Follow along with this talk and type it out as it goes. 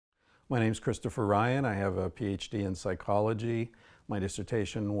My name's Christopher Ryan. I have a PhD in psychology. My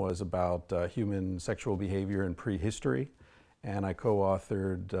dissertation was about human sexual behavior in prehistory, and I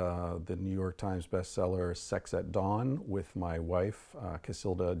co-authored the New York Times bestseller Sex at Dawn with my wife,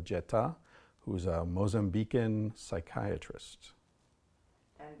 Casilda Jetta, who's a Mozambican psychiatrist.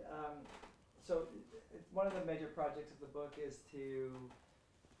 And so one of the major projects of the book is to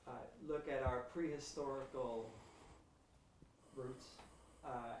look at our prehistorical roots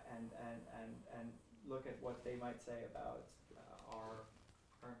and look at what they might say about our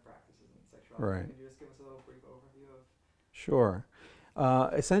current practices in sexuality. Right. Can you just give us a little brief overview of? Sure.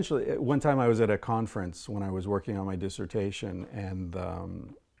 Essentially, one time I was at a conference when I was working on my dissertation, and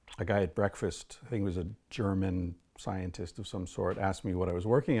a guy at breakfast, I think he was a German scientist of some sort, asked me what I was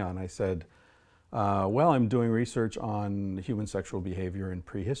working on. I said, well, I'm doing research on human sexual behavior in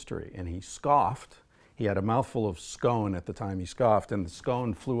prehistory. And he scoffed. He had a mouthful of scone at the time he scoffed, and the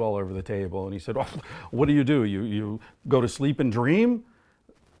scone flew all over the table. And he said, oh, what do? You go to sleep and dream?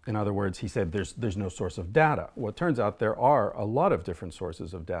 In other words, he said, there's no source of data. Well, it turns out there are a lot of different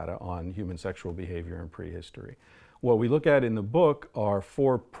sources of data on human sexual behavior in prehistory. What we look at in the book are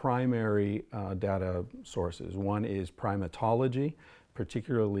four primary data sources. One is primatology,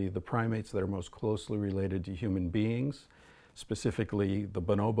 particularly the primates that are most closely related to human beings, specifically the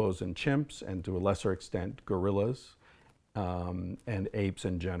bonobos and chimps, and to a lesser extent gorillas and apes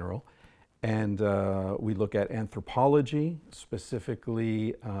in general. And we look at anthropology,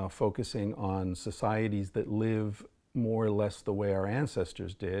 specifically focusing on societies that live more or less the way our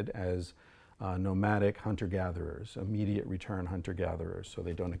ancestors did as nomadic hunter-gatherers, immediate return hunter-gatherers. So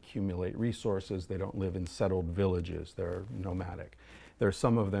they don't accumulate resources, they don't live in settled villages, they're nomadic. There are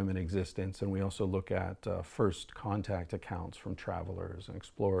some of them in existence, and we also look at first contact accounts from travelers and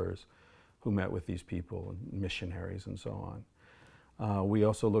explorers who met with these people, and missionaries and so on. We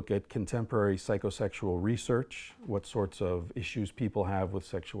also look at contemporary psychosexual research, what sorts of issues people have with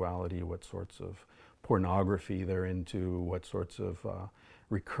sexuality, what sorts of pornography they're into, what sorts of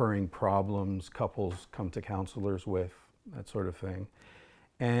recurring problems couples come to counselors with, that sort of thing.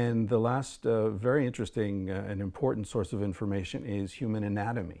 And the last very interesting and important source of information is human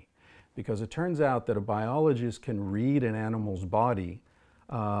anatomy, because it turns out that a biologist can read an animal's body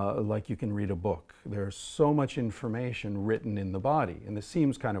like you can read a book. There's so much information written in the body, and this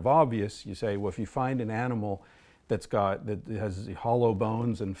seems kind of obvious. You say, well, if you find an animal that has hollow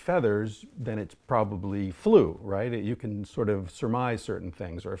bones and feathers, then it's probably flew, right? You can sort of surmise certain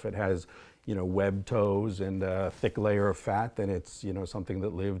things. Or if it has, webbed toes and a thick layer of fat, then it's, something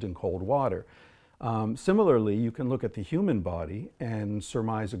that lived in cold water. Similarly, you can look at the human body and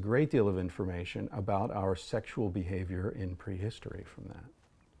surmise a great deal of information about our sexual behavior in prehistory from that.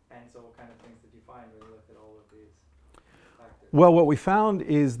 And so what kind of things did you find when you looked at all of these factors? Well, what we found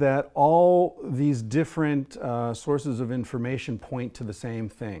is that all these different sources of information point to the same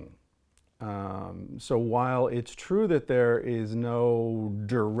thing. So while it's true that there is no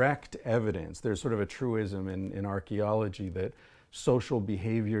direct evidence, there's sort of a truism in archaeology that social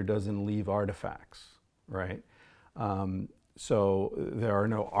behavior doesn't leave artifacts, right? So there are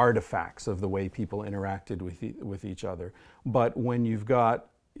no artifacts of the way people interacted with each other. But when you've got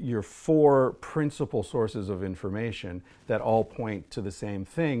your four principal sources of information that all point to the same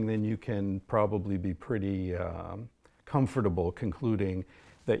thing, then you can probably be pretty comfortable concluding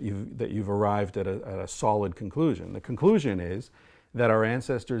that you've arrived at a solid conclusion. The conclusion is that our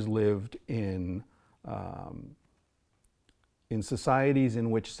ancestors lived in societies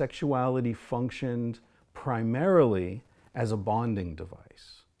in which sexuality functioned primarily as a bonding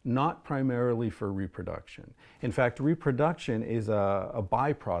device, not primarily for reproduction. In fact, reproduction is a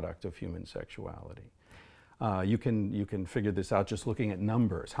byproduct of human sexuality. You can figure this out just looking at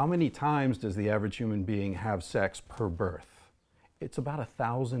numbers. How many times does the average human being have sex per birth? It's about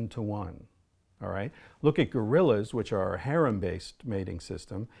 1,000 to 1, all right? Look at gorillas, which are a harem-based mating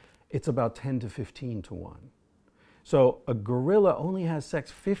system. It's about 10 to 15 to 1. So a gorilla only has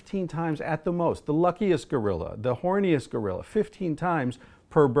sex 15 times at the most. The luckiest gorilla, the horniest gorilla, 15 times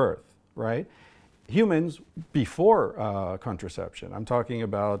per birth, right? Humans, before contraception, I'm talking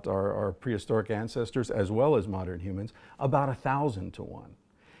about our prehistoric ancestors as well as modern humans, about 1,000 to 1.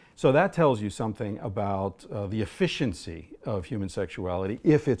 So that tells you something about the efficiency of human sexuality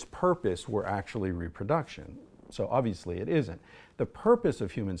if its purpose were actually reproduction. So obviously it isn't. The purpose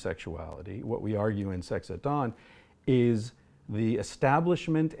of human sexuality, what we argue in Sex at Dawn, is the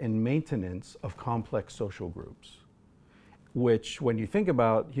establishment and maintenance of complex social groups, which when you think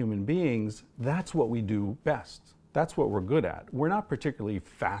about human beings, that's what we do best. That's what we're good at. We're not particularly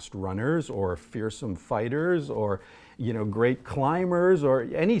fast runners or fearsome fighters or, great climbers or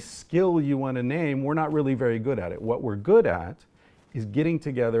any skill you want to name. We're not really very good at it. What we're good at is getting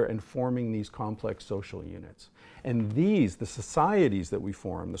together and forming these complex social units. And these, the societies that we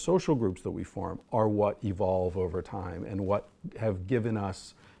form, the social groups that we form, are what evolve over time and what have given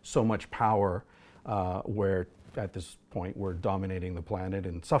us so much power, where at this point we're dominating the planet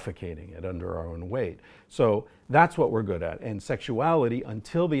and suffocating it under our own weight. So that's what we're good at. And sexuality,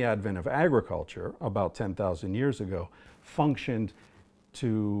 until the advent of agriculture about 10,000 years ago, functioned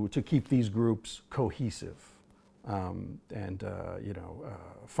to keep these groups cohesive.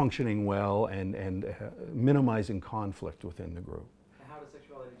 Functioning well and minimizing conflict within the group. And how does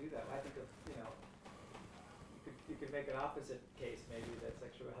sexuality do that? I think of, you could make an opposite case maybe, that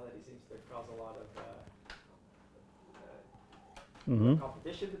sexuality seems to cause a lot of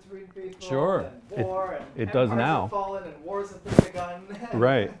competition between people. Sure. And war, it does now. Have fallen, and wars have begun.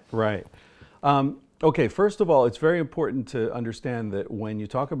 Right. Okay, first of all, it's very important to understand that when you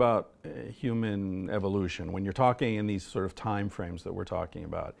talk about human evolution, when you're talking in these sort of time frames that we're talking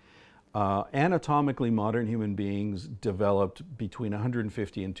about, anatomically modern human beings developed between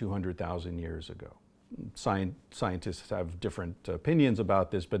 150 and 200,000 years ago. Scientists have different opinions about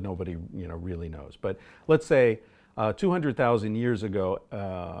this, but nobody really knows. But let's say 200,000 years ago,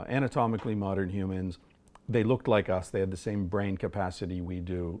 anatomically modern humans, they looked like us. They had the same brain capacity we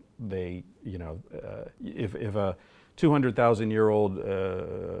do. They, if a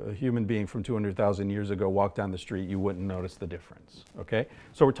 200,000-year-old human being from 200,000 years ago walked down the street, you wouldn't notice the difference, okay?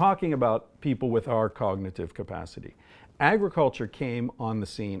 So we're talking about people with our cognitive capacity. Agriculture came on the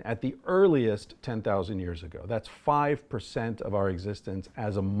scene at the earliest 10,000 years ago. That's 5% of our existence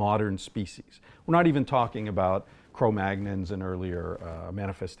as a modern species. We're not even talking about Cro-Magnons and earlier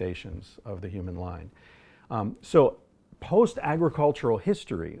manifestations of the human line. So post-agricultural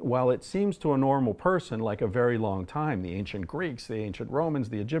history, while it seems to a normal person like a very long time, the ancient Greeks, the ancient Romans,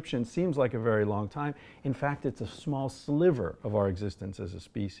 the Egyptians, seems like a very long time, in fact it's a small sliver of our existence as a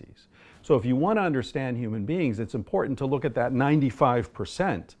species. So if you want to understand human beings, it's important to look at that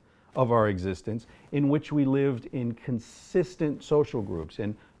 95% of our existence in which we lived in consistent social groups,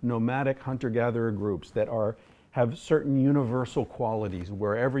 in nomadic hunter-gatherer groups that have certain universal qualities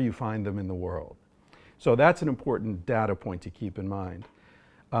wherever you find them in the world. So that's an important data point to keep in mind.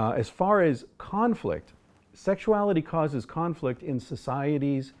 As far as conflict, sexuality causes conflict in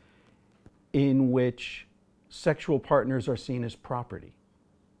societies in which sexual partners are seen as property,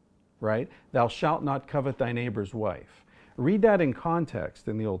 right? Thou shalt not covet thy neighbor's wife. Read that in context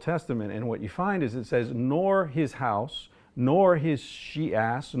in the Old Testament, and what you find is it says, nor his house, nor his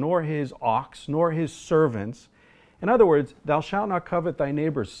she-ass, nor his ox, nor his servants. In other words, thou shalt not covet thy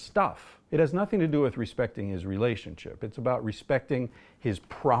neighbor's stuff. It has nothing to do with respecting his relationship. It's about respecting his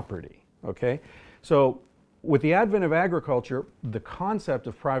property, okay? So with the advent of agriculture, the concept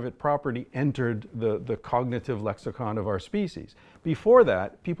of private property entered the cognitive lexicon of our species. Before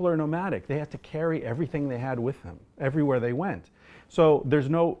that, people are nomadic. They had to carry everything they had with them everywhere they went. So there's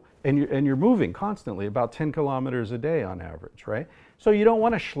no, and you're moving constantly, about 10 kilometers a day on average, right? So you don't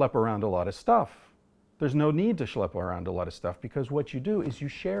want to schlep around a lot of stuff. There's no need to schlep around a lot of stuff because what you do is you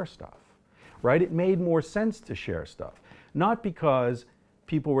share stuff. Right? It made more sense to share stuff. Not because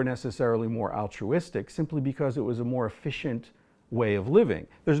people were necessarily more altruistic, simply because it was a more efficient way of living.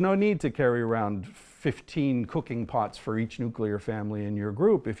 There's no need to carry around 15 cooking pots for each nuclear family in your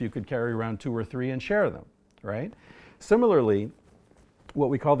group if you could carry around 2 or 3 and share them, right? Similarly,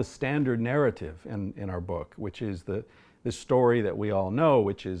 what we call the standard narrative in our book, which is the story that we all know,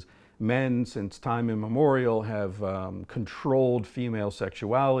 which is men since time immemorial have controlled female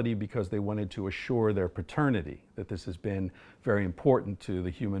sexuality because they wanted to assure their paternity, that this has been very important to the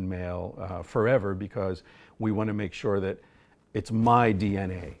human male forever because we want to make sure that it's my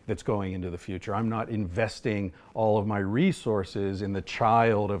DNA that's going into the future. I'm not investing all of my resources in the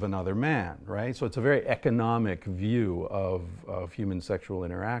child of another man, right? So it's a very economic view of human sexual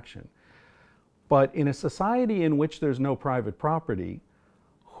interaction. But in a society in which there's no private property,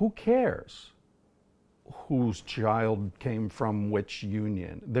 who cares whose child came from which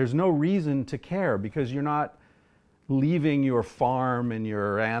union? There's no reason to care because you're not leaving your farm and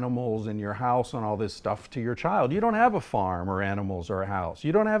your animals and your house and all this stuff to your child. You don't have a farm or animals or a house.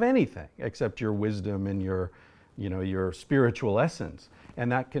 You don't have anything except your wisdom and your spiritual essence,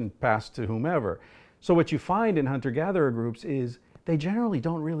 and that can pass to whomever. So what you find in hunter-gatherer groups is they generally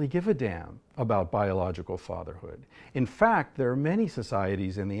don't really give a damn about biological fatherhood. In fact, there are many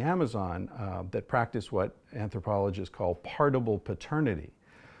societies in the Amazon that practice what anthropologists call partible paternity,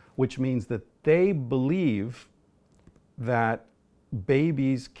 which means that they believe that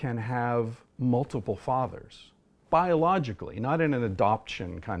babies can have multiple fathers. biologically, not in an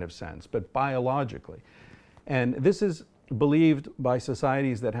adoption kind of sense, but biologically. And this is believed by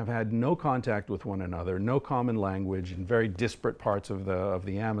societies that have had no contact with one another, no common language, in very disparate parts of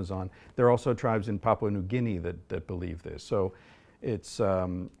the Amazon. There are also tribes in Papua New Guinea that believe this. So it's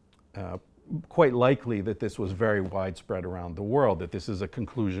quite likely that this was very widespread around the world, that this is a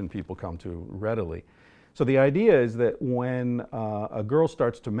conclusion people come to readily. So the idea is that when a girl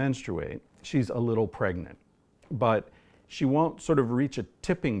starts to menstruate, she's a little pregnant, but she won't sort of reach a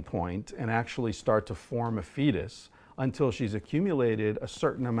tipping point and actually start to form a fetus until she's accumulated a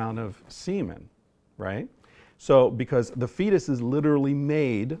certain amount of semen, right? So, because the fetus is literally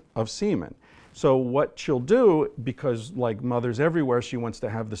made of semen. So what she'll do, because like mothers everywhere, she wants to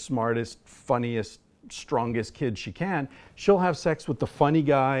have the smartest, funniest, strongest kid she can, she'll have sex with the funny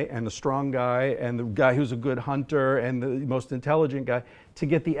guy and the strong guy and the guy who's a good hunter and the most intelligent guy to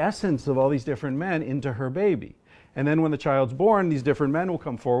get the essence of all these different men into her baby. And then when the child's born, these different men will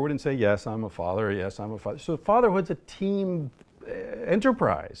come forward and say, yes, I'm a father, or yes, I'm a father. So fatherhood's a team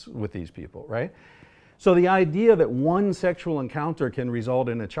enterprise with these people, right? So the idea that one sexual encounter can result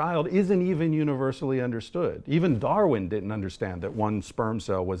in a child isn't even universally understood. Even Darwin didn't understand that one sperm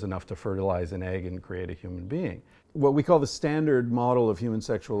cell was enough to fertilize an egg and create a human being. What we call the standard model of human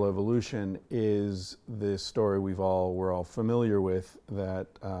sexual evolution is this story we're all familiar with, that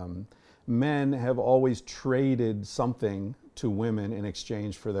men have always traded something to women in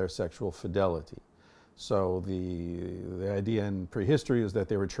exchange for their sexual fidelity. So the idea in prehistory is that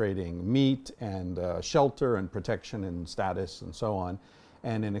they were trading meat and shelter and protection and status and so on.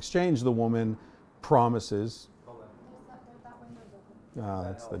 And in exchange, the woman promises.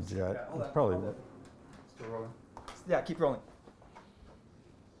 That's the jet. Yeah, It's probably. Still rolling. Yeah, keep rolling.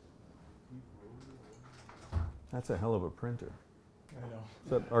 That's a hell of a printer. I know.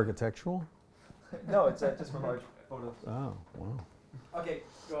 Is that architectural? No, it's just for large photos. Oh, wow. Okay,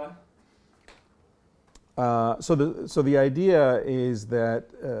 go on. So the idea is that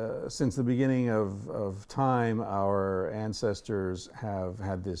since the beginning of time, our ancestors have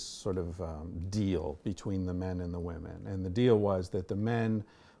had this sort of deal between the men and the women. And the deal was that the men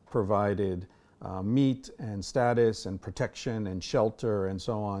provided meat and status and protection and shelter and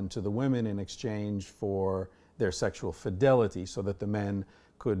so on to the women in exchange for their sexual fidelity, so that the men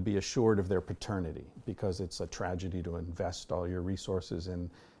could be assured of their paternity, because it's a tragedy to invest all your resources in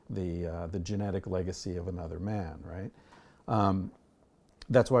the genetic legacy of another man, right?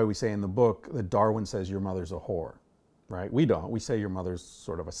 That's why we say in the book that Darwin says your mother's a whore, right? We don't. We say your mother's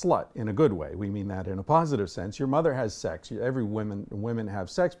sort of a slut in a good way. We mean that in a positive sense. Your mother has sex. Women have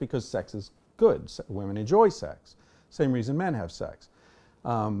sex because sex is good. Women enjoy sex. Same reason men have sex.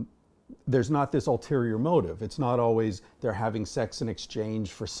 There's not this ulterior motive. It's not always they're having sex in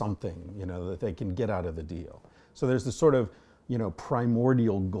exchange for something, you know, that they can get out of the deal. So there's this sort of, you know,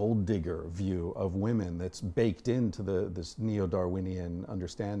 primordial gold digger view of women that's baked into this neo-Darwinian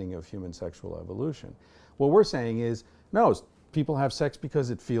understanding of human sexual evolution. What we're saying is, no, people have sex because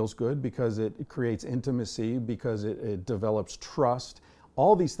it feels good, because it creates intimacy, because it develops trust,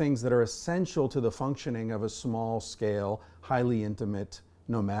 all these things that are essential to the functioning of a small-scale, highly intimate,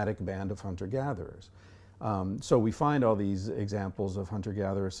 nomadic band of hunter-gatherers. So we find all these examples of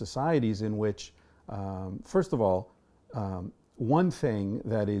hunter-gatherer societies in which, first of all, one thing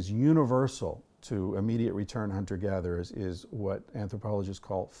that is universal to immediate return hunter-gatherers is what anthropologists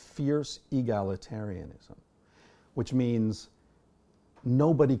call fierce egalitarianism, which means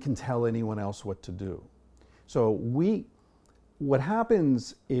nobody can tell anyone else what to do. So what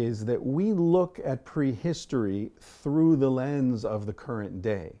happens is that we look at prehistory through the lens of the current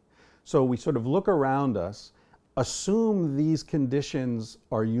day. So we sort of look around us, assume these conditions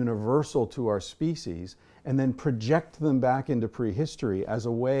are universal to our species, and then project them back into prehistory as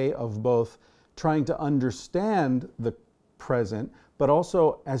a way of both trying to understand the present, but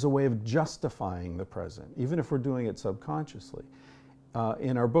also as a way of justifying the present, even if we're doing it subconsciously.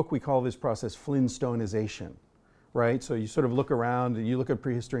 In our book, we call this process Flintstoneization, right? So you sort of look around and you look at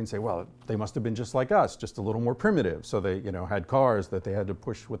prehistory and say, well, they must have been just like us, just a little more primitive. So they, you know, had cars that they had to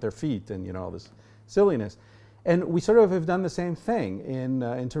push with their feet and, you know, all this silliness. And we sort of have done the same thing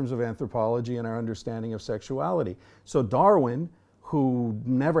in terms of anthropology and our understanding of sexuality. So Darwin, who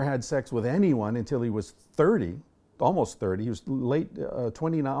never had sex with anyone until he was 30, almost 30, he was late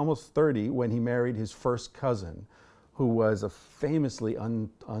 29, almost 30 when he married his first cousin, who was a famously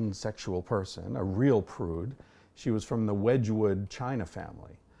unsexual person, a real prude. She was from the Wedgwood China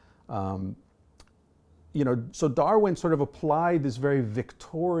family. You know, so Darwin sort of applied this very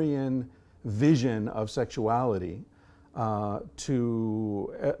Victorian vision of sexuality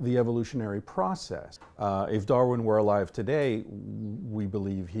to the evolutionary process. If Darwin were alive today, we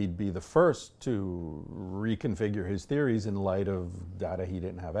believe he'd be the first to reconfigure his theories in light of data he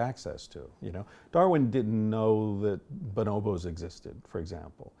didn't have access to. You know, Darwin didn't know that bonobos existed, for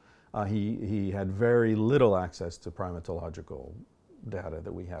example. He had very little access to primatological data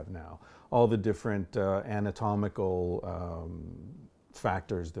that we have now. All the different anatomical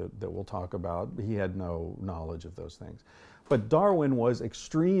factors that we'll talk about, he had no knowledge of those things. But Darwin was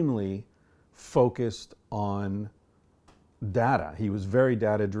extremely focused on data. He was very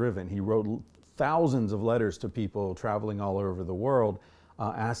data driven. He wrote thousands of letters to people traveling all over the world,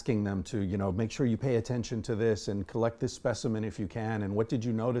 asking them to, you know, make sure you pay attention to this and collect this specimen if you can, and what did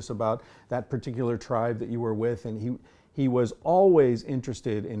you notice about that particular tribe that you were with. And he was always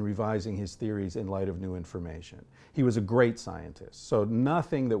interested in revising his theories in light of new information. He was a great scientist. So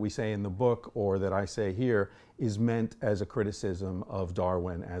nothing that we say in the book or that I say here is meant as a criticism of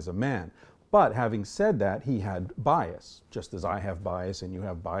Darwin as a man. But having said that, he had bias, just as I have bias and you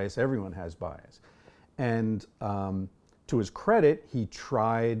have bias, everyone has bias. And to his credit, he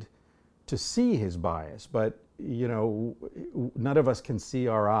tried to see his bias, but you know, none of us can see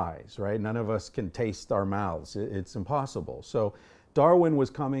our eyes, right? None of us can taste our mouths. It's impossible. So Darwin was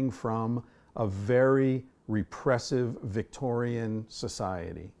coming from a very repressive Victorian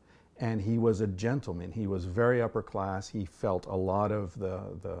society, and he was a gentleman. He was very upper class. He felt a lot of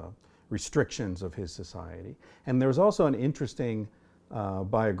the restrictions of his society. And there was also an interesting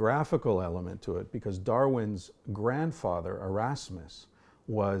biographical element to it, because Darwin's grandfather, Erasmus,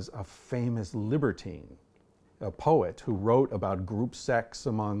 was a famous libertine, a poet who wrote about group sex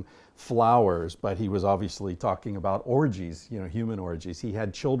among flowers, but he was obviously talking about orgies, you know, human orgies. He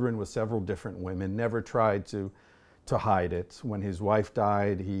had children with several different women, never tried to hide it. When his wife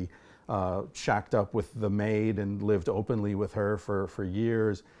died, he shacked up with the maid and lived openly with her for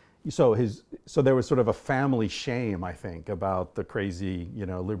years. So there was sort of a family shame, I think, about the crazy, you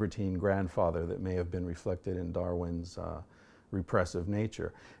know, libertine grandfather that may have been reflected in Darwin's repressive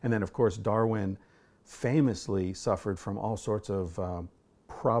nature. And then, of course, Darwin famously suffered from all sorts of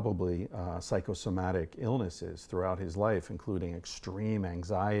probably psychosomatic illnesses throughout his life, including extreme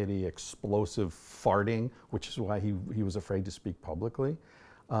anxiety, explosive farting, which is why he was afraid to speak publicly,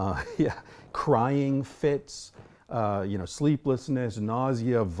 crying fits, you know, sleeplessness,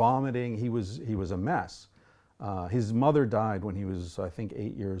 nausea, vomiting. He was a mess. His mother died when he was, I think,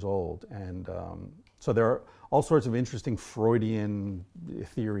 8 years old, and so there are all sorts of interesting Freudian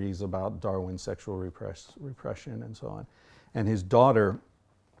theories about Darwin's sexual repression and so on. And his daughter,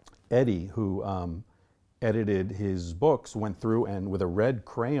 Eddie, who edited his books, went through and with a red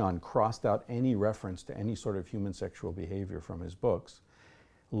crayon crossed out any reference to any sort of human sexual behavior from his books.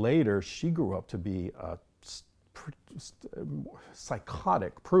 Later, she grew up to be a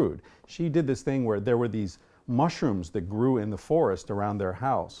psychotic prude. She did this thing where there were these mushrooms that grew in the forest around their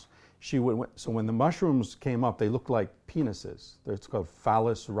house. So when the mushrooms came up, they looked like penises. It's called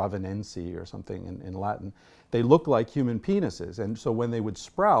Phallus ravenense or something in Latin. They looked like human penises. And so when they would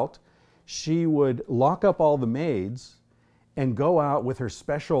sprout, she would lock up all the maids and go out with her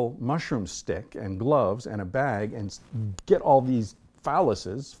special mushroom stick and gloves and a bag and get all these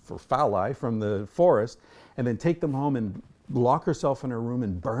phalluses, for phalli, from the forest, and then take them home and lock herself in her room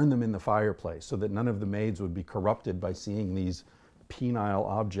and burn them in the fireplace so that none of the maids would be corrupted by seeing these penile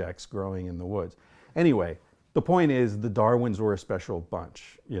objects growing in the woods. Anyway, the point is the Darwins were a special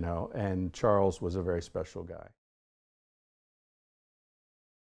bunch, you know, and Charles was a very special guy.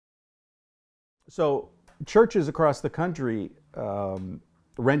 So churches across the country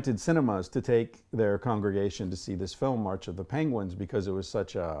rented cinemas to take their congregation to see this film, March of the Penguins, because it was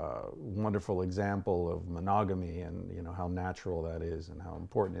such a wonderful example of monogamy and, you know, how natural that is and how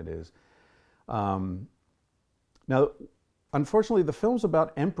important it is. Now, unfortunately, the film's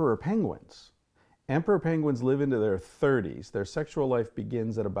about emperor penguins. Emperor penguins live into their 30s. Their sexual life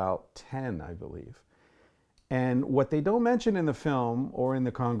begins at about 10, I believe. And what they don't mention in the film or in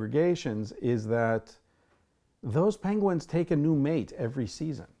the congregations is that those penguins take a new mate every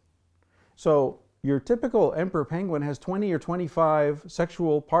season. So your typical emperor penguin has 20 or 25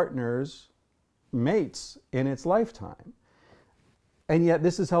 sexual partners, mates, in its lifetime. And yet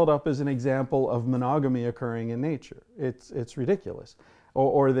this is held up as an example of monogamy occurring in nature. It's ridiculous.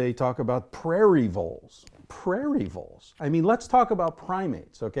 Or they talk about prairie voles. Prairie voles. I mean, let's talk about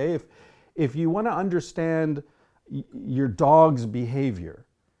primates, okay? If you want to understand your dog's behavior,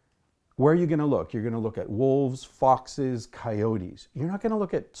 where are you going to look? You're going to look at wolves, foxes, coyotes. You're not going to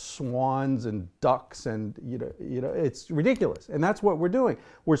look at swans and ducks, and it's ridiculous. And that's what we're doing.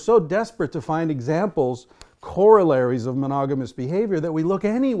 We're so desperate to find examples, corollaries of monogamous behavior, that we look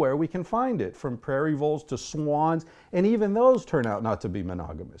anywhere we can find it, from prairie voles to swans, and even those turn out not to be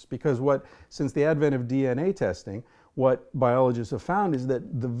monogamous. Because since the advent of DNA testing, what biologists have found is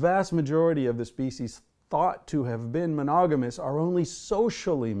that the vast majority of the species thought to have been monogamous are only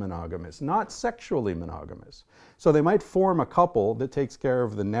socially monogamous, not sexually monogamous. So they might form a couple that takes care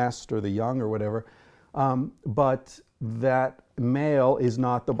of the nest or the young or whatever, but that male is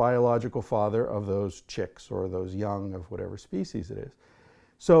not the biological father of those chicks or those young of whatever species it is.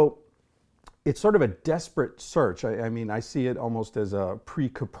 So it's sort of a desperate search. I mean, I see it almost as a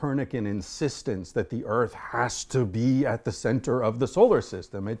pre-Copernican insistence that the Earth has to be at the center of the solar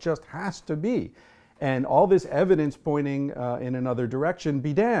system. It just has to be. And all this evidence pointing in another direction,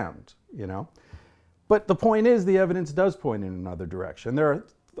 be damned, But the point is, the evidence does point in another direction. There are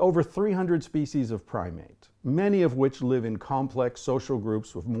over 300 species of primate, many of which live in complex social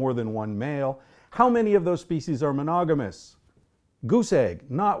groups with more than one male. How many of those species are monogamous? Goose egg,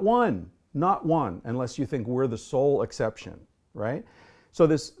 not one, unless you think we're the sole exception, right? So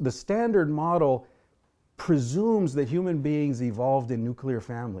the standard model presumes that human beings evolved in nuclear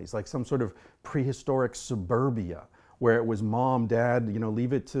families, like some sort of prehistoric suburbia, where it was mom, dad,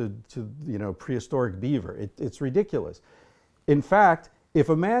 leave it to prehistoric beaver. It's ridiculous. In fact, if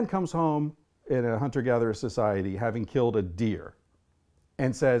a man comes home in a hunter-gatherer society having killed a deer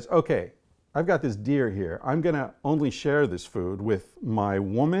and says, okay, I've got this deer here, I'm going to only share this food with my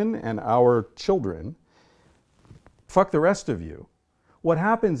woman and our children, fuck the rest of you, what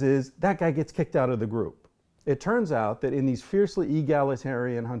happens is that guy gets kicked out of the group. It turns out that in these fiercely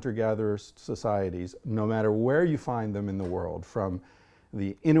egalitarian hunter-gatherer societies, no matter where you find them in the world, from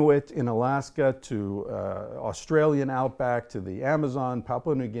the Inuit in Alaska to Australian outback to the Amazon,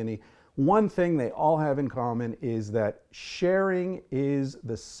 Papua New Guinea, one thing they all have in common is that sharing is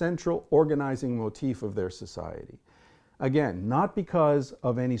the central organizing motif of their society. Again, not because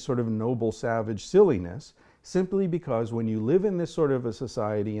of any sort of noble savage silliness, simply because when you live in this sort of a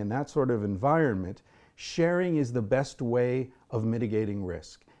society, in that sort of environment, sharing is the best way of mitigating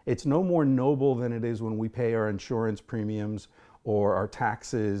risk. It's no more noble than it is when we pay our insurance premiums or our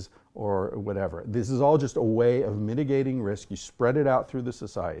taxes or whatever. This is all just a way of mitigating risk. You spread it out through the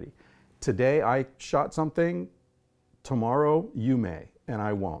society. Today I shot something, tomorrow you may, and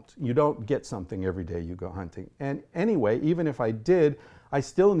I won't. You don't get something every day you go hunting. And anyway, even if I did, I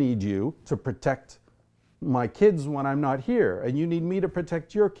still need you to protect my kids when I'm not here, and you need me to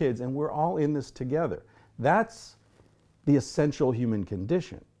protect your kids, and we're all in this together. That's the essential human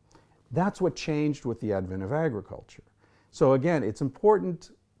condition. That's what changed with the advent of agriculture. So again, it's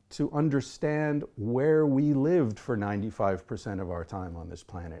important to understand where we lived for 95% of our time on this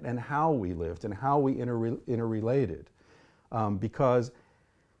planet, and how we lived, and how we interrelated. Because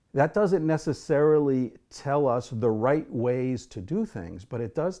that doesn't necessarily tell us the right ways to do things, but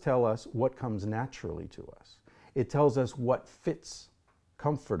it does tell us what comes naturally to us. It tells us what fits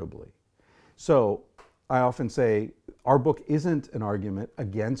comfortably. So I often say our book isn't an argument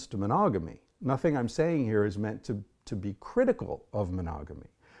against monogamy. Nothing I'm saying here is meant to be critical of monogamy.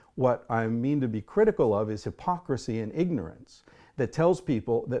 What I mean to be critical of is hypocrisy and ignorance that tells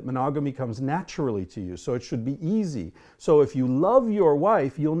people that monogamy comes naturally to you, so it should be easy. So if you love your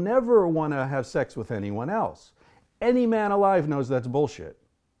wife, you'll never want to have sex with anyone else. Any man alive knows that's bullshit,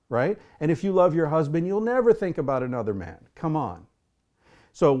 right? And if you love your husband, you'll never think about another man. Come on.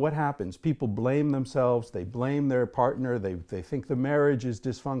 So what happens? People blame themselves, they blame their partner, they think the marriage is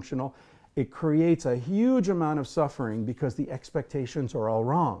dysfunctional. It creates a huge amount of suffering because the expectations are all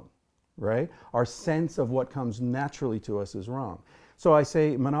wrong, right? Our sense of what comes naturally to us is wrong. So I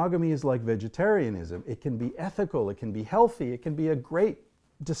say monogamy is like vegetarianism. It can be ethical, it can be healthy, it can be a great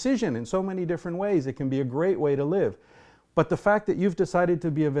decision in so many different ways. It can be a great way to live. But the fact that you've decided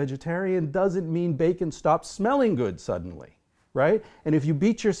to be a vegetarian doesn't mean bacon stops smelling good suddenly, right? And if you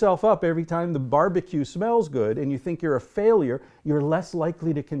beat yourself up every time the barbecue smells good and you think you're a failure, you're less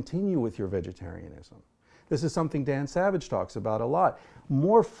likely to continue with your vegetarianism. This is something Dan Savage talks about a lot.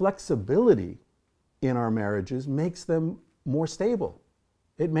 More flexibility in our marriages makes them more stable.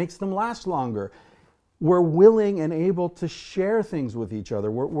 It makes them last longer. We're willing and able to share things with each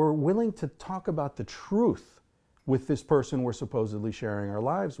other. We're willing to talk about the truth with this person we're supposedly sharing our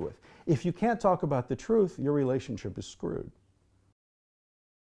lives with. If you can't talk about the truth, your relationship is screwed.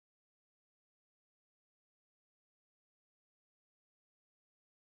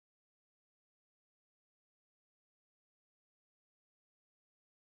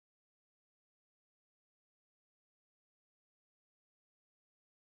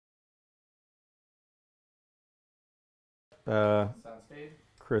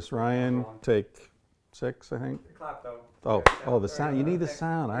 Chris Ryan, take 6, I think. The clap though. Oh, the sound. You need the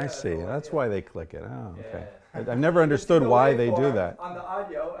sound. I see. That's why they click it. Oh, okay. Yeah. I've never understood why they do that. On the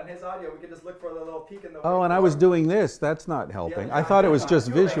audio, and his audio, we can just look for the little peak in the Oh, and I was doing this. That's not helping. I thought it was just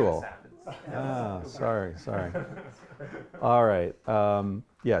visual. Ah, sorry. All right.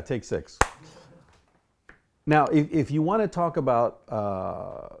 Yeah, take 6. Now, if you want to talk about,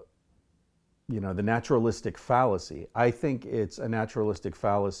 the naturalistic fallacy, I think it's a naturalistic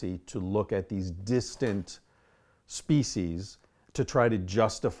fallacy to look at these distant species to try to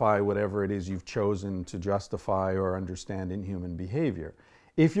justify whatever it is you've chosen to justify or understand in human behavior.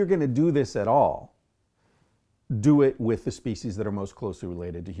 If you're going to do this at all, do it with the species that are most closely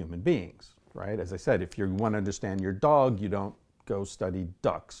related to human beings, right? As I said, if you want to understand your dog, you don't go study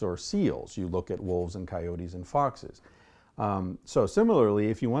ducks or seals. You look at wolves and coyotes and foxes. So similarly,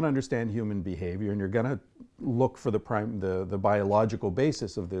 if you want to understand human behavior and you're going to look for the biological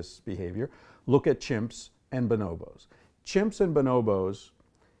basis of this behavior, look at chimps and bonobos. Chimps and bonobos,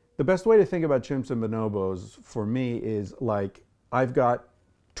 the best way to think about chimps and bonobos for me is like I've got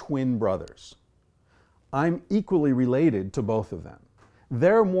twin brothers. I'm equally related to both of them.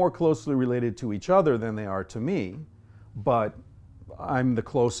 They're more closely related to each other than they are to me, but I'm the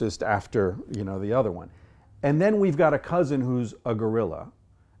closest after, the other one. And then we've got a cousin who's a gorilla.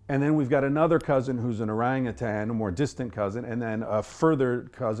 And then we've got another cousin who's an orangutan, a more distant cousin, and then a further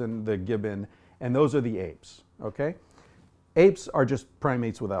cousin, the gibbon, and those are the apes, okay? Apes are just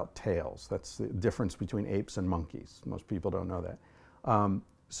primates without tails. That's the difference between apes and monkeys. Most people don't know that.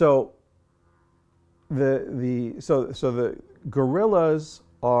 So the gorillas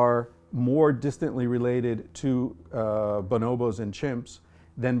are more distantly related to bonobos and chimps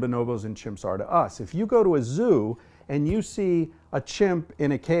than bonobos and chimps are to us. If you go to a zoo and you see a chimp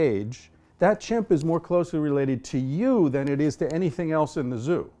in a cage, that chimp is more closely related to you than it is to anything else in the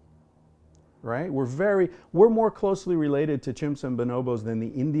zoo. Right? We're more closely related to chimps and bonobos than the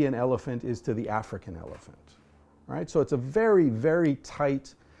Indian elephant is to the African elephant. Right? So it's a very, very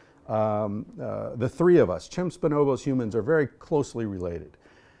tight, the three of us, chimps, bonobos, humans, are very closely related.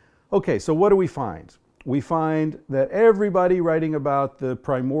 Okay, so what do we find? We find that everybody writing about the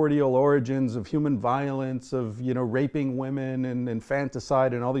primordial origins of human violence, of raping women and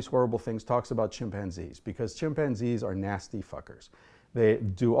infanticide and all these horrible things talks about chimpanzees, because chimpanzees are nasty fuckers. They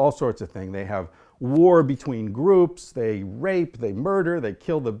do all sorts of things. They have war between groups, they rape, they murder, they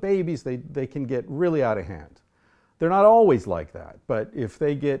kill the babies, they can get really out of hand. They're not always like that, but if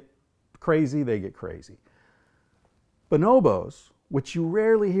they get crazy, they get crazy. Bonobos, which you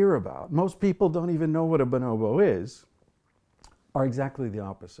rarely hear about, most people don't even know what a bonobo is, are exactly the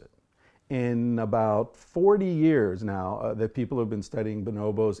opposite. In about 40 years now that people have been studying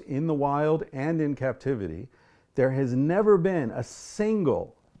bonobos in the wild and in captivity, there has never been a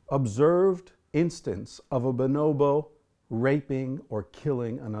single observed instance of a bonobo raping or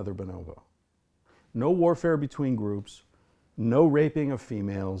killing another bonobo. No warfare between groups, no raping of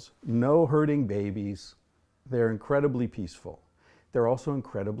females, no hurting babies. They're incredibly peaceful. They're also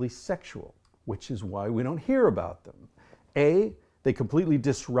incredibly sexual, which is why we don't hear about them. A, they completely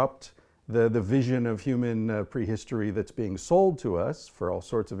disrupt the vision of human prehistory that's being sold to us for all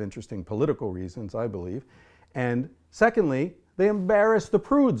sorts of interesting political reasons, I believe. And secondly, they embarrass the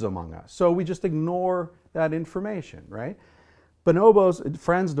prudes among us. So we just ignore that information, right? Bonobos,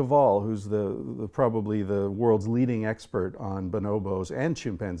 Franz de Waal, who's probably the world's leading expert on bonobos and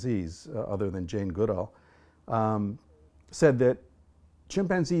chimpanzees, other than Jane Goodall, said that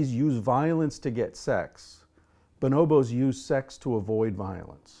chimpanzees use violence to get sex. Bonobos use sex to avoid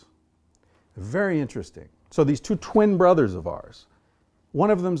violence. Very interesting. So these two twin brothers of ours, one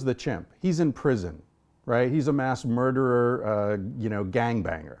of them's the chimp. He's in prison. Right? He's a mass murderer,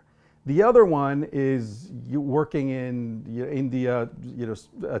 gangbanger. The other one is working in India,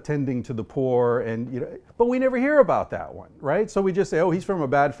 attending to the poor, but we never hear about that one, right? So we just say, oh, he's from a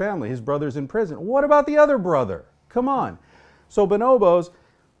bad family. His brother's in prison. What about the other brother? Come on. So bonobos,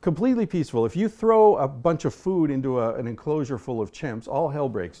 completely peaceful. If you throw a bunch of food into an enclosure full of chimps, all hell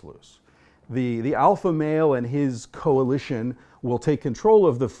breaks loose. The alpha male and his coalition will take control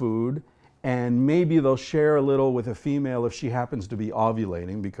of the food, and maybe they'll share a little with a female if she happens to be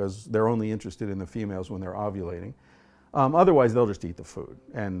ovulating, because they're only interested in the females when they're ovulating. Otherwise, they'll just eat the food,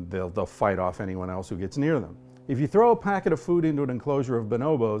 and they'll fight off anyone else who gets near them. If you throw a packet of food into an enclosure of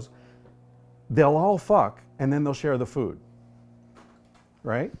bonobos, they'll all fuck, and then they'll share the food.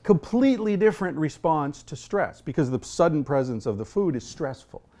 Right? Completely different response to stress, because the sudden presence of the food is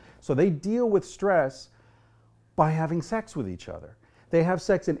stressful. So they deal with stress by having sex with each other. They have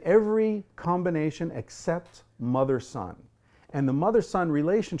sex in every combination except mother-son. And the mother-son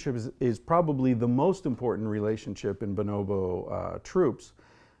relationship is probably the most important relationship in bonobo troops.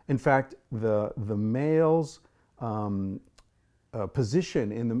 In fact, the male's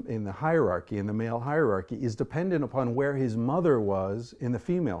position in the hierarchy, in the male hierarchy, is dependent upon where his mother was in the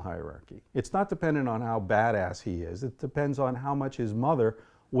female hierarchy. It's not dependent on how badass he is. It depends on how much his mother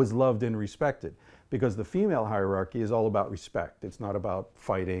was loved and respected. Because the female hierarchy is all about respect. It's not about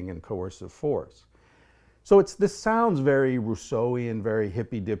fighting and coercive force. So this sounds very Rousseauian, very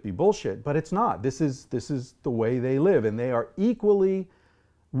hippy-dippy bullshit, but it's not. This is the way they live, and they are equally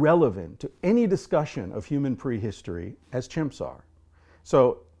relevant to any discussion of human prehistory as chimps are.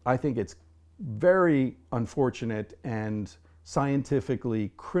 So I think it's very unfortunate and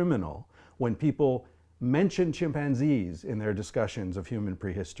scientifically criminal when people mention chimpanzees in their discussions of human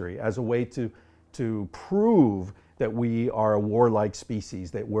prehistory as a way to prove that we are a warlike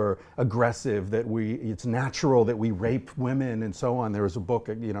species, that we're aggressive, that it's natural that we rape women and so on. There was a book,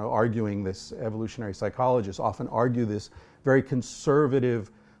 arguing this. Evolutionary psychologists often argue this very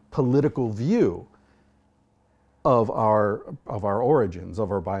conservative political view of our origins,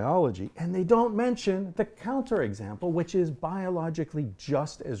 of our biology, and they don't mention the counterexample, which is biologically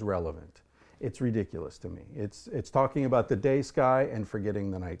just as relevant. It's ridiculous to me. It's talking about the day sky and forgetting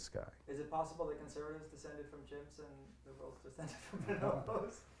the night sky. Is it possible that conservatives descended from chimps and liberals descended from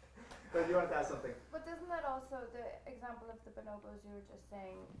bonobos? But you wanted to ask something. But doesn't that also, the example of the bonobos you were just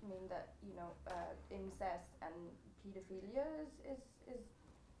saying, mean that, incest and pedophilia is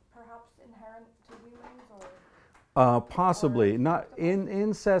perhaps inherent to humans, or? Possibly. Not in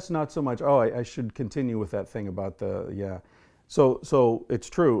incest, not so much. Oh, I should continue with that thing about So it's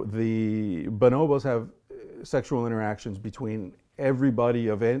true. The bonobos have sexual interactions between everybody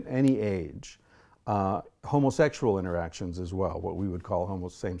of any age. Homosexual interactions as well, what we would call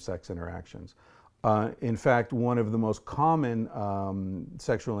same-sex interactions. In fact, one of the most common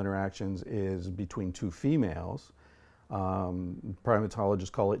sexual interactions is between two females.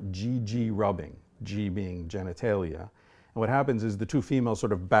 Primatologists call it GG rubbing, G being genitalia. And what happens is the two females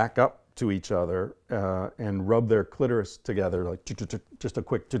sort of back up to each other and rub their clitoris together, like just a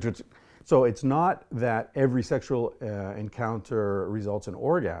quick. So it's not that every sexual encounter results in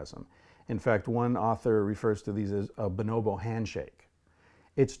orgasm. In fact, one author refers to these as a bonobo handshake.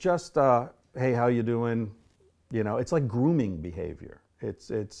 It's just, hey, how you doing? It's like grooming behavior.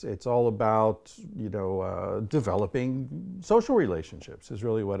 It's all about, developing social relationships is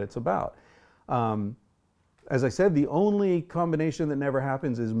really what it's about. As I said, the only combination that never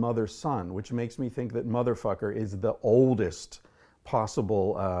happens is mother-son, which makes me think that motherfucker is the oldest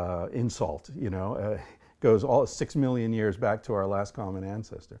possible insult, goes all 6 million years back to our last common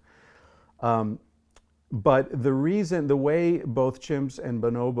ancestor. But the way both chimps and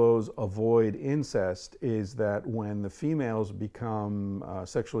bonobos avoid incest is that when the females become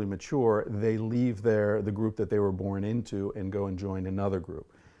sexually mature, they leave the group that they were born into and go and join another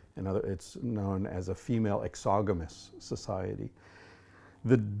group. It's known as a female exogamous society.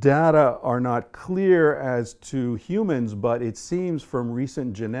 The data are not clear as to humans, but it seems from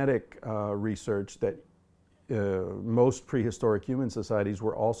recent genetic research that most prehistoric human societies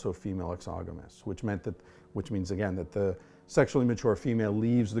were also female exogamous, which means again that the sexually mature female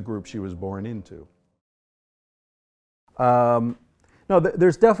leaves the group she was born into. No,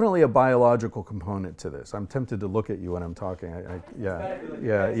 there's definitely a biological component to this. I'm tempted to look at you when I'm talking. Yeah.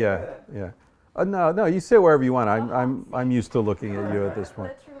 No, you sit wherever you want. I'm used to looking at you at this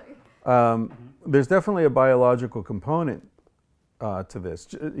point. There's definitely a biological component to this.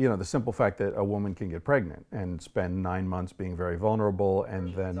 The simple fact that a woman can get pregnant and spend 9 months being very vulnerable,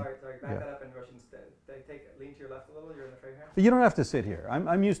 and then sorry, back that up in Russian. Lean to your left a little. You're in the frame here. You don't have to sit here.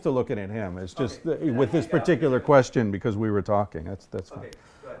 I'm used to looking at him. It's just with this particular question because we were talking. That's fine. Okay,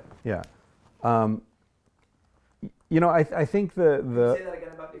 go ahead. Yeah. I think Say that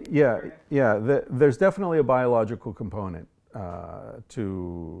again about there's definitely a biological component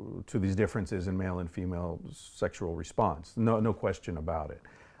to these differences in male and female sexual response. No question about it.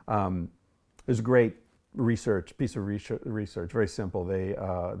 There's a great piece of research, very simple. They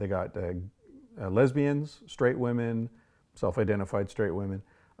got lesbians, straight women, self-identified straight women,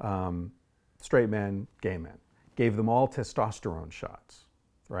 straight men, gay men. Gave them all testosterone shots,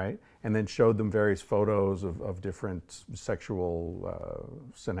 right? And then showed them various photos of different sexual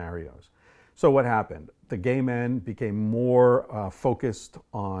scenarios. So what happened? The gay men became more focused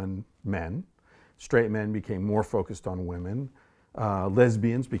on men. Straight men became more focused on women.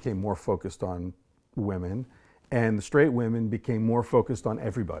 Lesbians became more focused on women. And the straight women became more focused on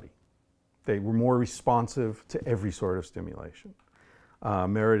everybody. They were more responsive to every sort of stimulation.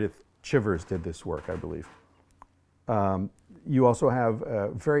 Meredith Chivers did this work, I believe. You also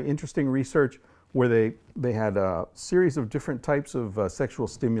have very interesting research where they had a series of different types of sexual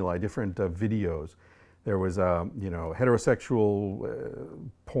stimuli, different videos. There was, heterosexual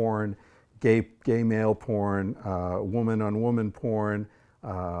porn, gay male porn, woman on woman porn,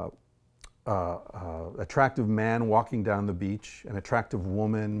 attractive man walking down the beach, an attractive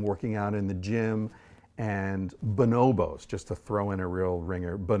woman working out in the gym, and bonobos, just to throw in a real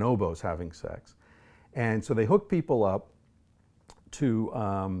ringer, bonobos having sex. And so they hook people up to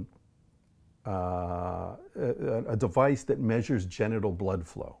a device that measures genital blood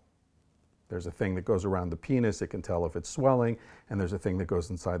flow. There's a thing that goes around the penis, it can tell if it's swelling, and there's a thing that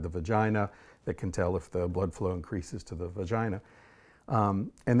goes inside the vagina that can tell if the blood flow increases to the vagina.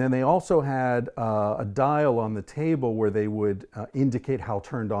 And then they also had a dial on the table where they would indicate how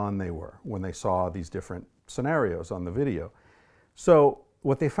turned on they were when they saw these different scenarios on the video. So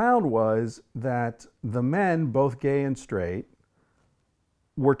what they found was that the men, both gay and straight,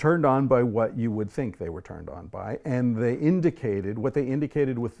 were turned on by what you would think they were turned on by, and what they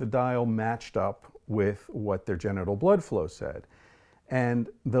indicated with the dial matched up with what their genital blood flow said. And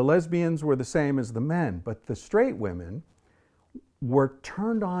the lesbians were the same as the men, but the straight women were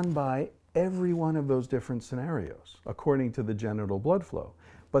turned on by every one of those different scenarios according to the genital blood flow,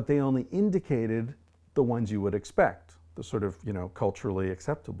 but they only indicated the ones you would expect, the sort of, culturally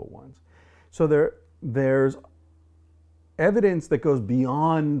acceptable ones. So there's evidence that goes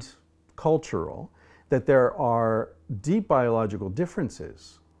beyond cultural, that there are deep biological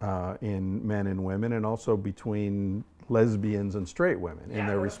differences in men and women, and also between lesbians and straight women in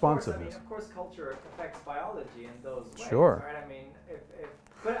their responsiveness. Of course, culture affects biology in those ways. Sure. Right? I mean,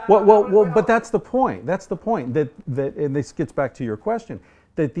 but that's the point. That's the point. That and this gets back to your question,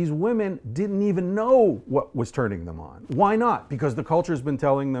 that these women didn't even know what was turning them on. Why not? Because the culture's been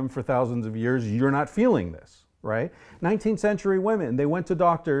telling them for thousands of years, you're not feeling this, right? 19th century women, they went to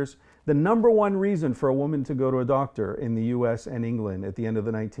doctors. The number one reason for a woman to go to a doctor in the US and England at the end of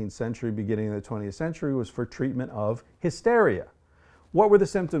the 19th century, beginning of the 20th century, was for treatment of hysteria. What were the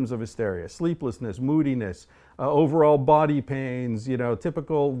symptoms of hysteria? Sleeplessness, moodiness, overall body pains,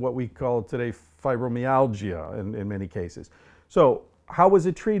 typical what we call today fibromyalgia in many cases. So how was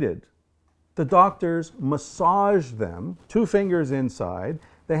it treated? The doctors massaged them, 2 fingers inside,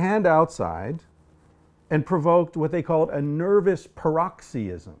 the hand outside, and provoked what they called a nervous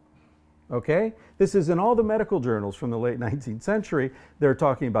paroxysm. Okay? This is in all the medical journals from the late 19th century. They're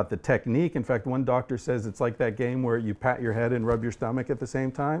talking about the technique. In fact, one doctor says it's like that game where you pat your head and rub your stomach at the same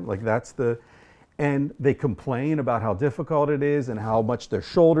time. Like and they complain about how difficult it is and how much their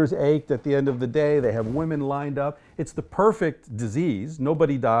shoulders ached at the end of the day. They have women lined up. It's the perfect disease.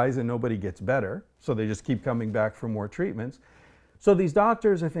 Nobody dies and nobody gets better. So they just keep coming back for more treatments. So these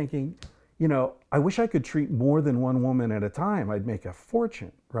doctors are thinking, I wish I could treat more than one woman at a time. I'd make a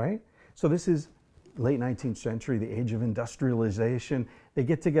fortune, right? So this is late 19th century, the age of industrialization. They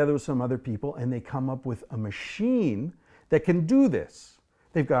get together with some other people and they come up with a machine that can do this.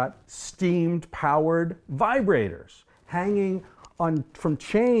 They've got steamed powered vibrators hanging from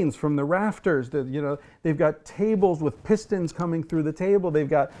chains from the rafters. They've got tables with pistons coming through the table. They've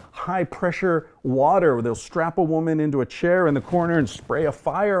got high pressure water where they'll strap a woman into a chair in the corner and spray a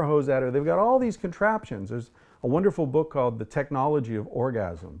fire hose at her. They've got all these contraptions. There's a wonderful book called The Technology of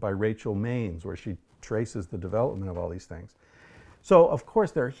Orgasm by Rachel Maines, where she traces the development of all these things. So, of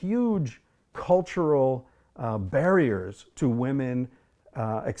course, there are huge cultural barriers to women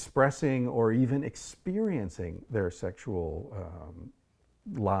expressing or even experiencing their sexual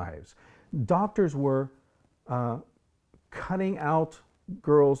lives. Doctors were cutting out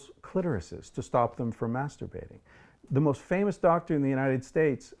girls' clitorises to stop them from masturbating. The most famous doctor in the United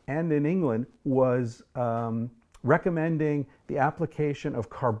States and in England was recommending the application of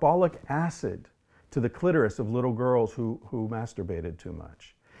carbolic acid to the clitoris of little girls who masturbated too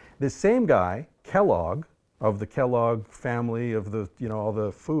much. This same guy, Kellogg, of the Kellogg family of all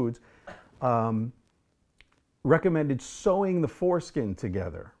the foods, recommended sewing the foreskin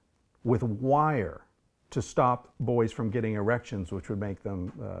together with wire to stop boys from getting erections, which would make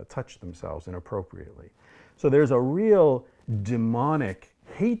them touch themselves inappropriately. So there's a real demonic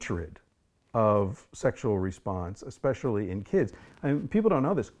hatred of sexual response, especially in kids. And people don't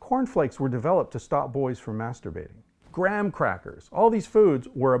know this. Cornflakes were developed to stop boys from masturbating. Graham crackers, all these foods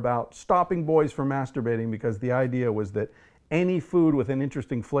were about stopping boys from masturbating because the idea was that any food with an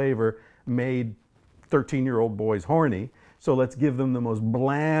interesting flavor made 13-year-old boys horny. So let's give them the most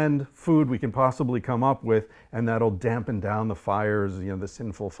bland food we can possibly come up with, and that'll dampen down the fires, the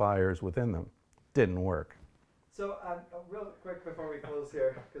sinful fires within them. Didn't work. So, real quick before we close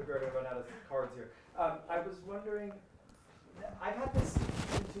here, because we're going to run out of cards here. I was wondering, I've had this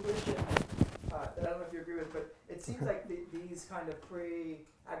intuition that I don't know if you agree with, but it seems like these kind of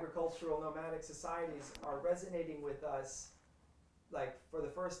pre-agricultural nomadic societies are resonating with us, like for the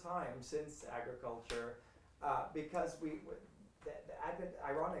first time since agriculture, because the advent,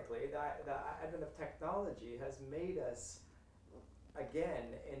 ironically, the advent of technology has made us again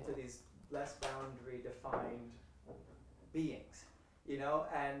into these less boundary defined beings, you know,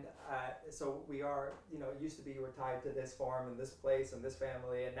 and so we are, you know, it used to be you were tied to this farm and this place and this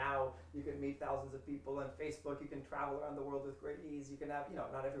family, and now you can meet thousands of people on Facebook, you can travel around the world with great ease, you can have, you know,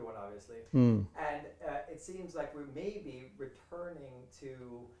 not everyone obviously, and it seems like we may be returning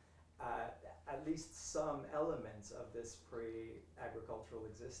to at least some elements of this pre-agricultural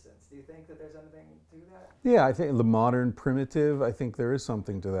existence. Do you think that there's anything to that? Yeah, I think the modern primitive, I think there is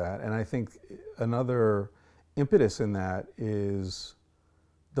something to that. And I think another impetus in that is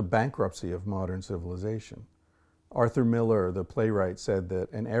the bankruptcy of modern civilization. Arthur Miller, the playwright, said that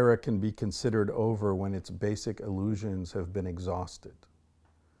an era can be considered over when its basic illusions have been exhausted.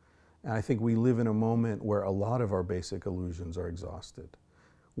 And I think we live in a moment where a lot of our basic illusions are exhausted.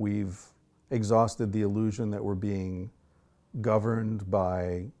 We've exhausted the illusion that we're being governed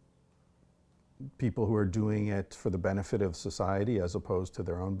by people who are doing it for the benefit of society as opposed to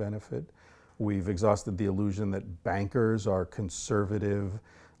their own benefit. We've exhausted the illusion that bankers are conservative,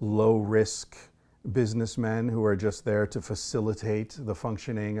 low-risk businessmen who are just there to facilitate the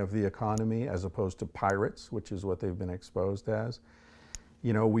functioning of the economy as opposed to pirates, which is what they've been exposed as.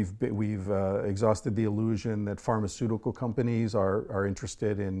 You know, we've exhausted the illusion that pharmaceutical companies are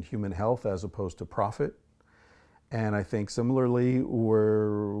interested in human health as opposed to profit. And I think similarly,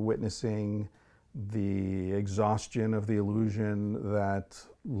 we're witnessing the exhaustion of the illusion that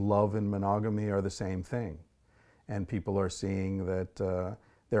love and monogamy are the same thing. And people are seeing that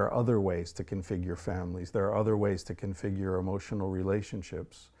there are other ways to configure families. There are other ways to configure emotional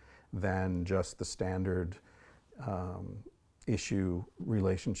relationships than just the standard issue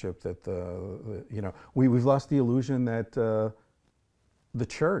relationship that you know, we've lost the illusion that the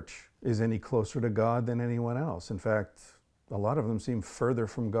church is any closer to God than anyone else. In fact, a lot of them seem further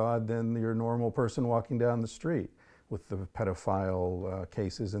from God than your normal person walking down the street, with the pedophile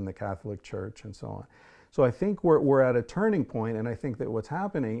cases in the Catholic Church and so on. So I think we're at a turning point, and I think that what's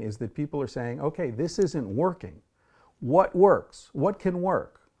happening is that people are saying, okay, this isn't working. What works? What can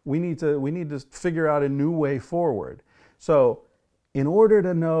work? We need to figure out a new way forward. So in order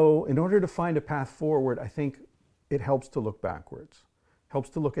to find a path forward, I think it helps to look backwards, helps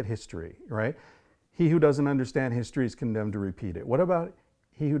to look at history, right? He who doesn't understand history is condemned to repeat it. What about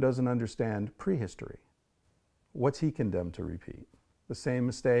he who doesn't understand prehistory? What's he condemned to repeat? The same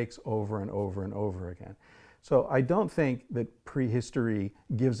mistakes over and over and over again. So I don't think that prehistory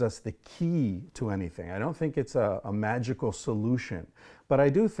gives us the key to anything. I don't think it's a magical solution. But I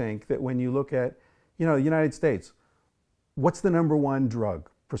do think that when you look at, you know, the United States, what's the #1 drug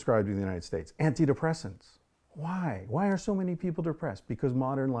prescribed in the United States? Antidepressants. Why? Why are so many people depressed? Because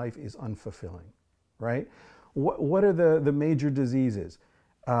modern life is unfulfilling, right? What are the major diseases?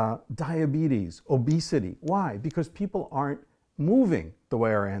 Diabetes, obesity. Why? Because people aren't moving the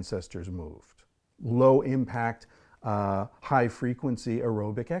way our ancestors moved. Low impact, high frequency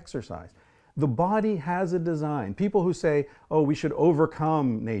aerobic exercise. The body has a design. People who say, oh, we should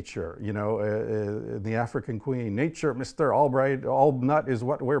overcome nature, you know, the African Queen, nature, Mr. Albright, all nut is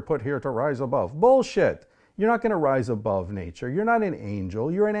what we're put here to rise above. Bullshit. You're not going to rise above nature. You're not an angel.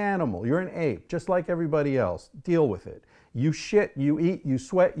 You're an animal. You're an ape, just like everybody else. Deal with it. You shit, you eat, you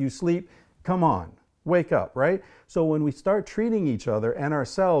sweat, you sleep. Come on. Wake up, right? So when we start treating each other and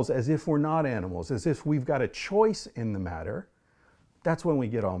ourselves as if we're not animals, as if we've got a choice in the matter, that's when we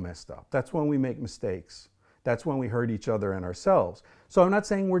get all messed up. That's when we make mistakes. That's when we hurt each other and ourselves. So I'm not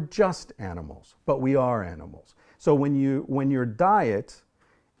saying we're just animals, but we are animals. So when your diet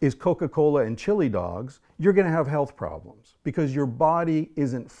is Coca-Cola and chili dogs, you're going to have health problems because your body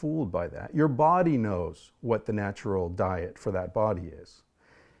isn't fooled by that. Your body knows what the natural diet for that body is.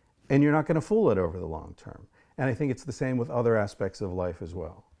 And you're not going to fool it over the long term. And I think it's the same with other aspects of life as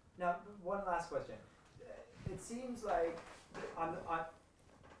well. Now, one last question. It seems like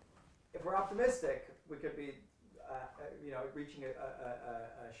if we're optimistic, we could be you know, reaching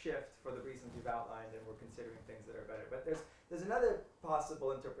a shift for the reasons you've outlined, and we're considering things that are better. But there's another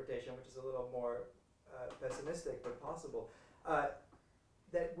possible interpretation, which is a little more pessimistic, but possible,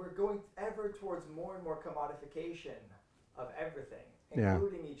 that we're going ever towards more and more commodification of everything, Yeah.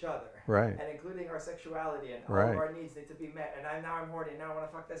 including each other. Right. And including our sexuality, and all Right. of our needs need to be met. And now I'm horny, and now I want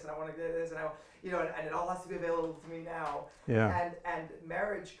to fuck this, and I want to do this, and and it all has to be available to me now. Yeah. And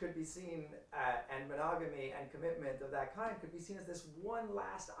marriage could be seen, and monogamy and commitment of that kind could be seen as this one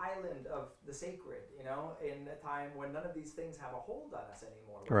last island of the sacred, in a time when none of these things have a hold on us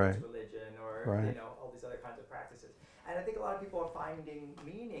anymore, whether it's religion or Right. all these other kinds of practices. And I think a lot of people are finding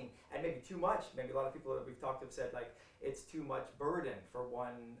meaning, and maybe too much. Maybe a lot of people that we've talked to have said, like, it's too much burden for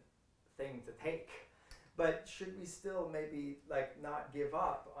one thing to take. But should we still maybe not give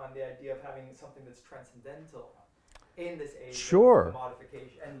up on the idea of having something that's transcendental in this age Sure. of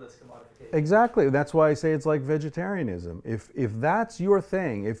commodification, endless commodification? Exactly. That's why I say it's like vegetarianism. If that's your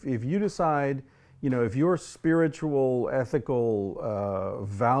thing, if you decide, if your spiritual, ethical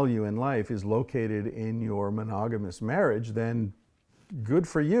value in life is located in your monogamous marriage, then good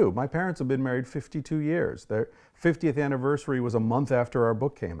for you. My parents have been married 52 years. Their 50th anniversary was a month after our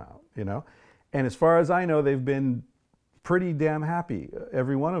book came out, And as far as I know, they've been pretty damn happy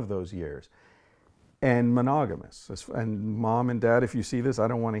every one of those years. And monogamous. And mom and dad, if you see this, I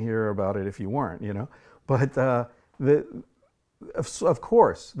don't want to hear about it if you weren't, But of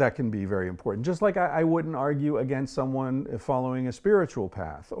course, that can be very important. Just like I wouldn't argue against someone following a spiritual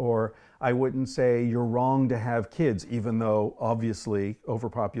path, or I wouldn't say you're wrong to have kids, even though obviously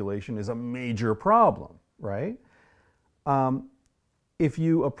overpopulation is a major problem, right? If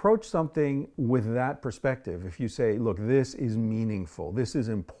you approach something with that perspective, if you say, look, this is meaningful, this is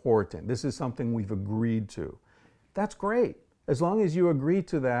important, this is something we've agreed to, that's great. As long as you agree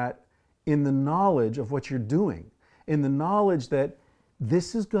to that in the knowledge of what you're doing, in the knowledge that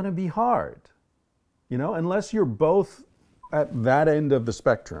this is going to be hard, unless you're both at that end of the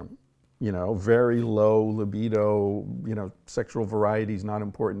spectrum, very low libido, sexual variety is not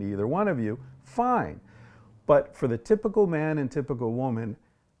important to either one of you, fine. But for the typical man and typical woman,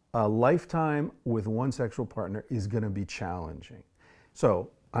 a lifetime with one sexual partner is going to be challenging. So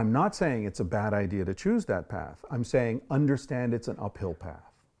I'm not saying it's a bad idea to choose that path. I'm saying understand it's an uphill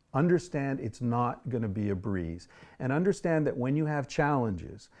path. Understand it's not going to be a breeze. And understand that when you have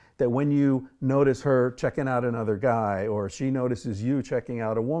challenges, that when you notice her checking out another guy or she notices you checking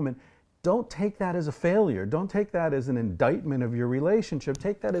out a woman, don't take that as a failure. Don't take that as an indictment of your relationship.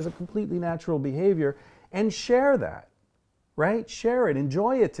 Take that as a completely natural behavior and share that, right? Share it,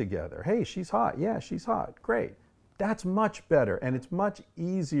 enjoy it together. Hey, she's hot. Yeah, she's hot. Great. That's much better, and it's much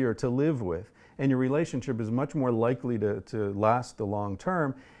easier to live with, and your relationship is much more likely to last the long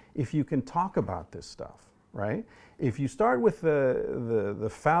term if you can talk about this stuff, right? If you start with the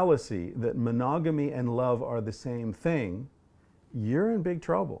fallacy that monogamy and love are the same thing, you're in big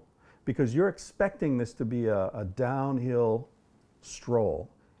trouble, because you're expecting this to be a downhill stroll,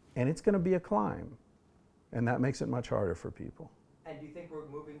 and it's going to be a climb. And that makes it much harder for people. And do you think we're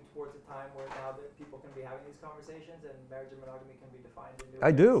moving towards a time where now that people can be having these conversations and marriage and monogamy can be defined in new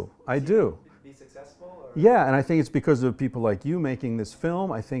ways? I do. Be successful? Or? Yeah, and I think it's because of people like you making this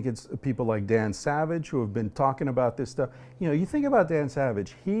film. I think it's people like Dan Savage who have been talking about this stuff. You think about Dan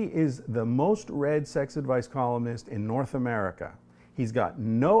Savage, he is the most read sex advice columnist in North America. He's got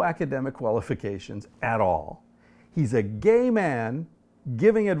no academic qualifications at all. He's a gay man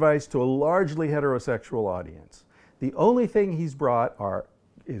giving advice to a largely heterosexual audience. The only thing he's brought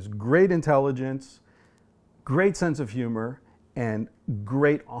is great intelligence, great sense of humor, and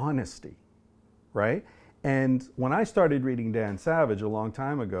great honesty, right? And when I started reading Dan Savage a long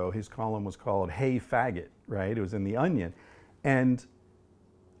time ago, his column was called Hey Faggot, right? It was in The Onion. And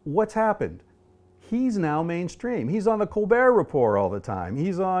what's happened? He's now mainstream. He's on the Colbert Report all the time.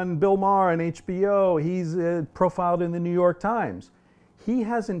 He's on Bill Maher on HBO. He's profiled in the New York Times. He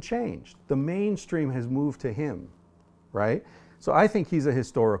hasn't changed. The mainstream has moved to him, right? So I think he's a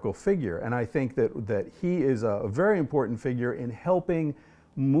historical figure, and I think that he is a very important figure in helping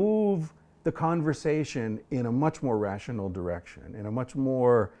move the conversation in a much more rational direction, in a much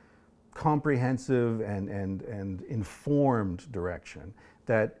more comprehensive and informed direction.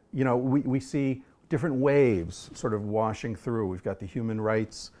 That, we see different waves sort of washing through. We've got the human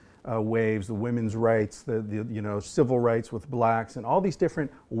rights waves, the women's rights, the civil rights with blacks, and all these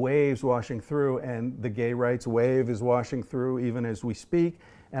different waves washing through, and the gay rights wave is washing through even as we speak.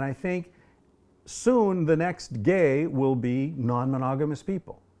 And I think soon the next gay will be non-monogamous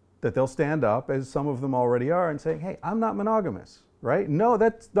people, that they'll stand up, as some of them already are, and say, hey, I'm not monogamous, right? No,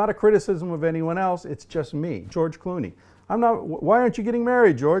 that's not a criticism of anyone else, it's just me, George Clooney. Why aren't you getting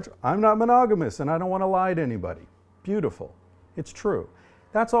married, George? I'm not monogamous and I don't want to lie to anybody. Beautiful. It's true.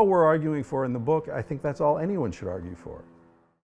 That's all we're arguing for in the book. I think that's all anyone should argue for.